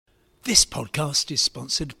This podcast is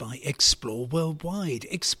sponsored by Explore Worldwide.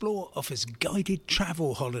 Explore offers guided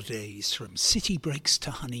travel holidays from city breaks to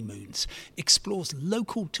honeymoons. Explore's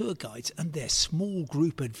local tour guides and their small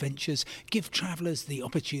group adventures give travellers the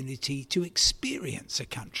opportunity to experience a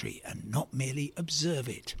country and not merely observe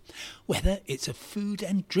it. Whether it's a food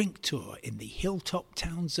and drink tour in the hilltop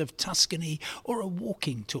towns of Tuscany or a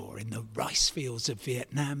walking tour in the rice fields of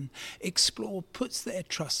Vietnam, Explore puts their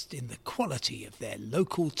trust in the quality of their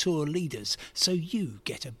local tour leaders so you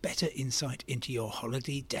get a better insight into your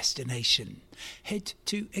holiday destination. Head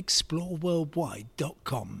to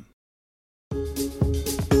exploreworldwide.com.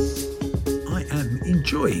 I am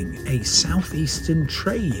enjoying a southeastern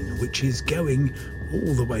train which is going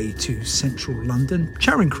all the way to central London.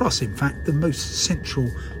 Charing Cross, in fact, the most central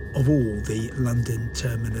of all the London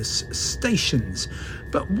terminus stations.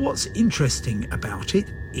 But what's interesting about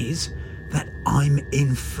it is that I'm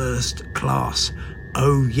in first class.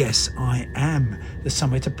 Oh yes, I am. There's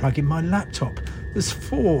somewhere to plug in my laptop. There's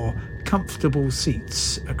 4 comfortable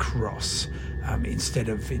seats across, instead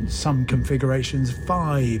of, in some configurations,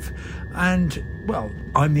 5. And, well,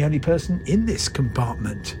 I'm the only person in this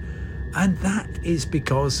compartment. And that is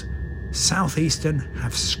because Southeastern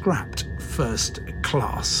have scrapped first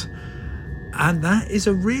class. And that is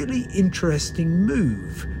a really interesting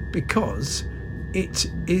move because it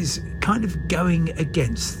is kind of going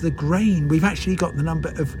against the grain. We've actually got the number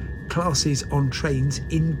of classes on trains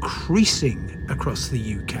increasing across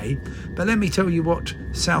the UK. But let me tell you what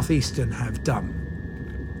Southeastern have done.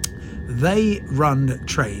 They run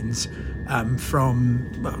trains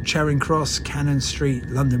from Charing Cross, Cannon Street,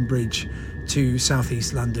 London Bridge to South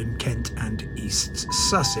East London, Kent and East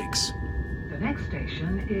Sussex. The next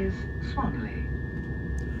station is Swanley.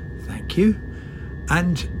 Thank you.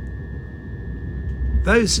 And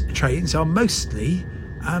those trains are mostly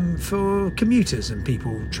for commuters and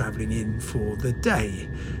people travelling in for the day.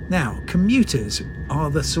 Now, commuters are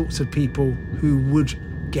the sorts of people who would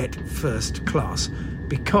get first class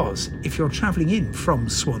because if you're travelling in from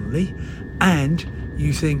Swanley and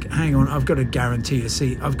you think, hang on, I've got to guarantee a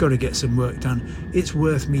seat, I've got to get some work done, it's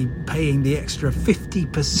worth me paying the extra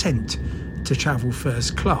 50% to travel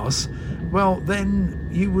first class, well, then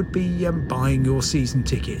you would be buying your season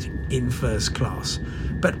ticket in first class.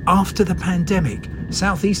 But after the pandemic,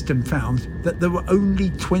 Southeastern found that there were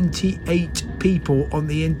only 28 people on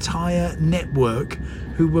the entire network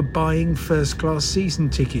who were buying first class season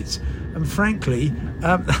tickets. And frankly,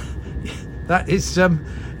 that is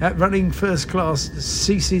running first class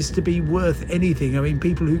ceases to be worth anything. I mean,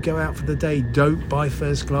 people who go out for the day don't buy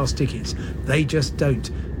first class tickets. They just don't.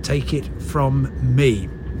 Take it from me.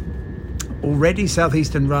 Already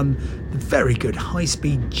Southeastern run the very good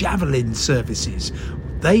high-speed Javelin services.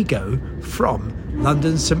 They go from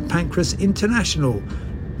London St Pancras International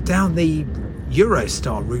down the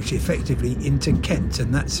Eurostar route effectively into Kent,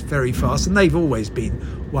 and that's very fast, and they've always been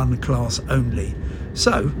one class only.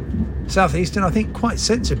 So Southeastern, I think quite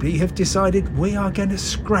sensibly, have decided we are going to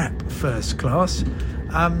scrap first class.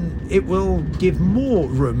 It will give more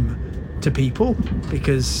room to people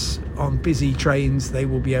because on busy trains they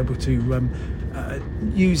will be able to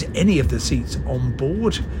use any of the seats on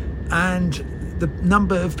board, and the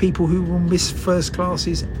number of people who will miss first class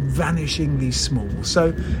is vanishingly small.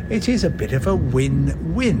 So it is a bit of a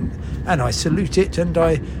win-win, and I salute it, and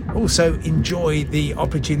I also enjoy the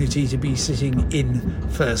opportunity to be sitting in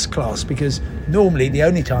first class, because normally the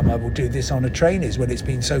only time I will do this on a train is when it's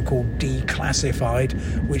been so-called declassified,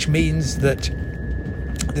 which means that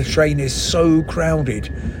the train is so crowded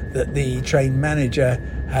that the train manager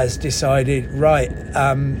has decided, right,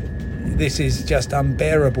 this is just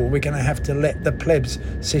unbearable. We're going to have to let the plebs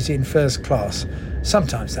sit in first class.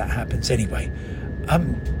 Sometimes that happens anyway.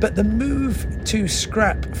 But the move to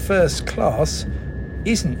scrap first class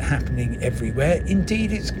isn't happening everywhere.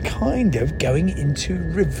 Indeed, it's kind of going into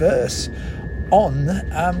reverse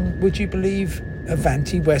on, would you believe,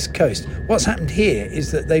 Avanti West Coast. What's happened here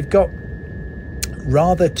is that they've got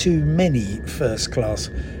rather too many first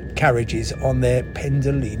class carriages on their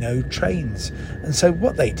Pendolino trains, and so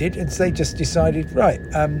what they did is they just decided, right,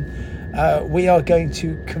 we are going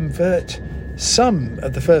to convert some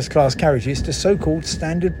of the first class carriages to so-called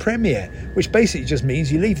standard premier, which basically just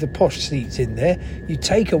means you leave the posh seats in there, you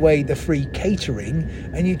take away the free catering,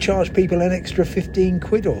 and you charge people an extra 15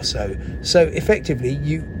 quid or so. So effectively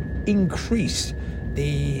you increase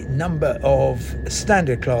the number of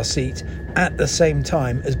standard class seats at the same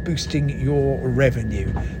time as boosting your revenue.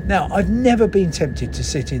 Now, I've never been tempted to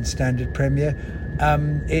sit in standard premier.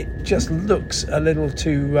 It just looks a little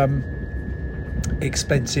too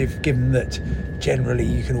expensive, given that generally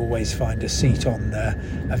you can always find a seat on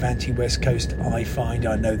Avanti West Coast. I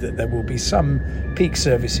know that there will be some peak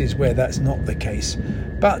services where that's not the case,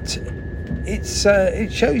 but it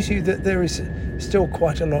shows you that there is still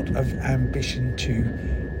quite a lot of ambition to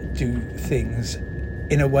do things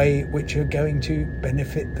in a way which are going to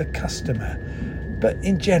benefit the customer. But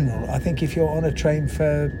in general, I think if you're on a train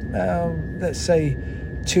for, let's say,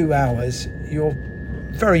 2 hours, you're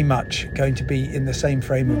very much going to be in the same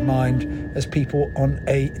frame of mind as people on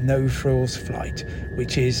a no-frills flight,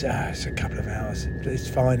 which is, it's a couple of hours, it's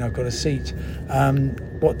fine, I've got a seat,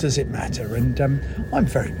 what does it matter? And I'm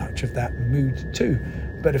very much of that mood too.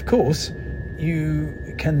 But of course, you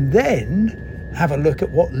can then have a look at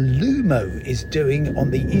what Lumo is doing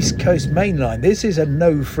on the East Coast Main Line. This is a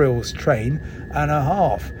no-frills train and a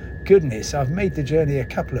half. Goodness, I've made the journey a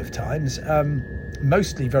couple of times,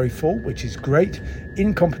 mostly very full, which is great,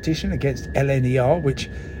 in competition against LNER, which,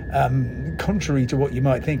 contrary to what you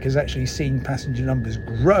might think, has actually seen passenger numbers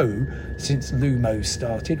grow since Lumo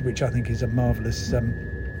started, which I think is a marvellous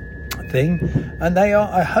thing. And they are,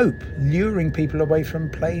 I hope, luring people away from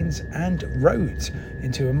planes and roads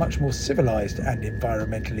into a much more civilised and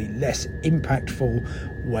environmentally less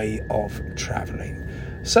impactful way of travelling.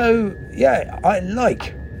 So, yeah, I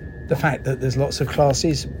like the fact that there's lots of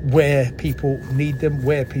classes where people need them,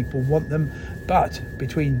 where people want them, but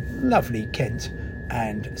between lovely Kent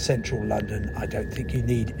and central London, I don't think you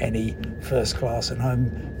need any first class, and I'm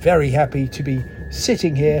very happy to be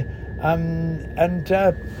sitting here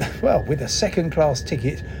with a second class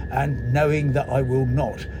ticket and knowing that I will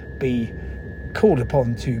not be called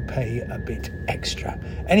upon to pay a bit extra.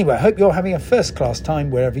 Anyway, I hope you're having a first class time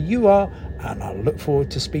wherever you are, and I'll look forward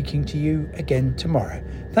to speaking to you again tomorrow.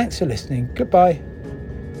 Thanks for listening. Goodbye.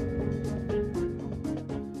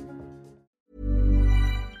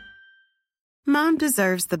 Mom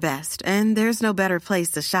deserves the best, and there's no better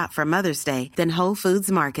place to shop for Mother's Day than Whole Foods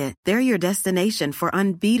Market. They're your destination for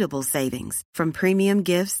unbeatable savings, from premium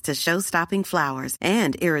gifts to show-stopping flowers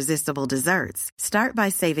and irresistible desserts. Start by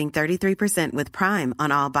saving 33% with Prime on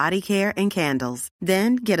all body care and candles.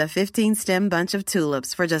 Then get a 15-stem bunch of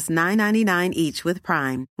tulips for just $9.99 each with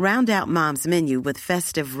Prime. Round out Mom's menu with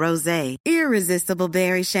festive rosé, irresistible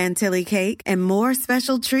berry chantilly cake, and more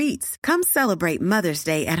special treats. Come celebrate Mother's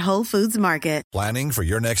Day at Whole Foods Market. Planning for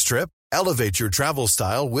your next trip? Elevate your travel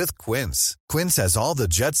style with Quince. Quince has all the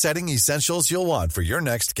jet-setting essentials you'll want for your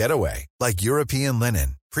next getaway, like European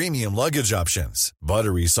linen, premium luggage options,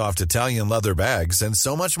 buttery soft Italian leather bags, and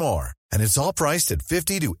so much more. And it's all priced at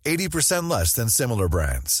 50 to 80% less than similar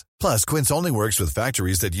brands. Plus, Quince only works with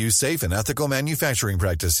factories that use safe and ethical manufacturing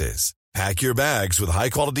practices. Pack your bags with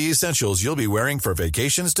high-quality essentials you'll be wearing for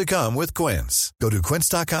vacations to come with Quince. Go to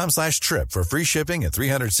quince.com/trip for free shipping and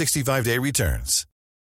 365-day returns.